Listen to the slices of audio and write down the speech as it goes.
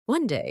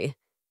One day,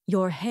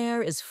 your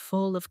hair is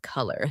full of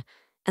color,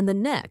 and the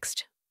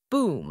next,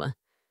 boom,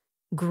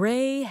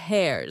 gray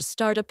hairs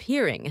start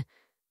appearing.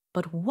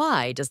 But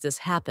why does this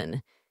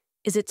happen?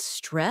 Is it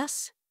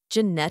stress,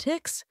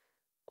 genetics,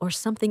 or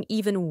something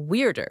even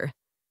weirder?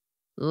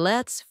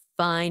 Let's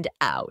find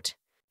out.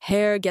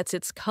 Hair gets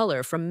its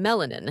color from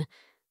melanin,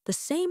 the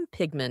same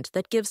pigment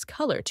that gives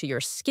color to your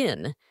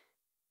skin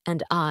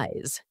and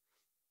eyes.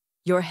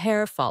 Your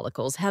hair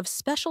follicles have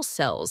special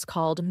cells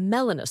called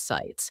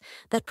melanocytes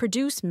that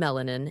produce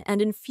melanin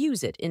and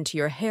infuse it into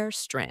your hair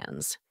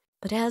strands.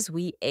 But as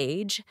we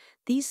age,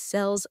 these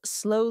cells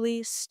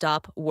slowly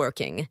stop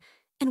working.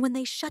 And when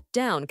they shut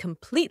down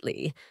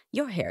completely,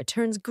 your hair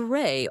turns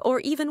gray or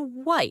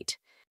even white.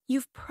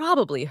 You've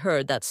probably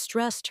heard that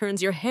stress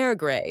turns your hair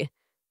gray.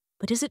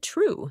 But is it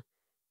true?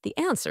 The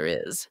answer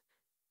is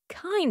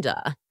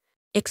kinda.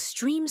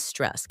 Extreme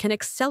stress can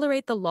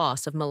accelerate the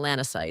loss of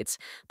melanocytes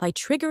by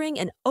triggering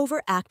an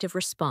overactive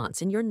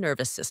response in your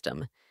nervous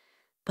system.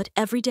 But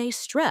everyday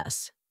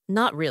stress?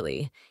 Not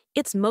really.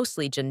 It's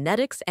mostly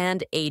genetics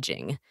and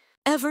aging.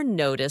 Ever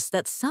notice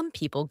that some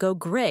people go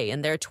gray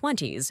in their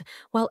 20s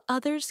while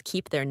others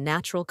keep their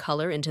natural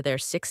color into their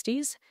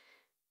 60s?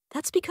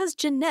 That's because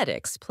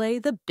genetics play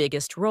the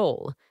biggest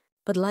role.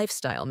 But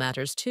lifestyle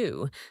matters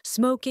too.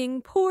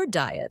 Smoking, poor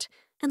diet,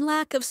 and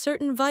lack of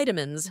certain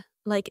vitamins,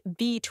 like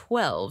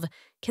B12,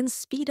 can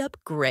speed up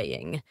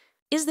graying.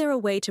 Is there a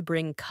way to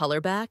bring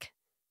color back?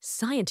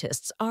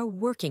 Scientists are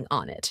working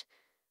on it.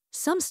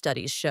 Some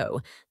studies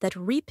show that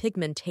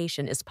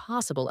repigmentation is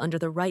possible under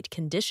the right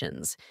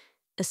conditions,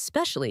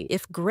 especially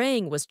if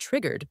graying was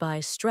triggered by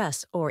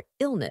stress or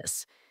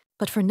illness.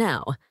 But for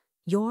now,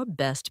 your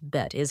best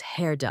bet is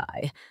hair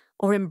dye,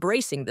 or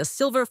embracing the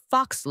silver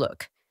fox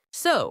look.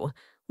 So,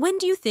 when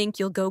do you think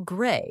you'll go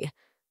gray?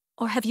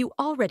 Or have you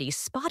already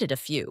spotted a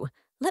few?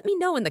 Let me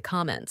know in the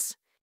comments.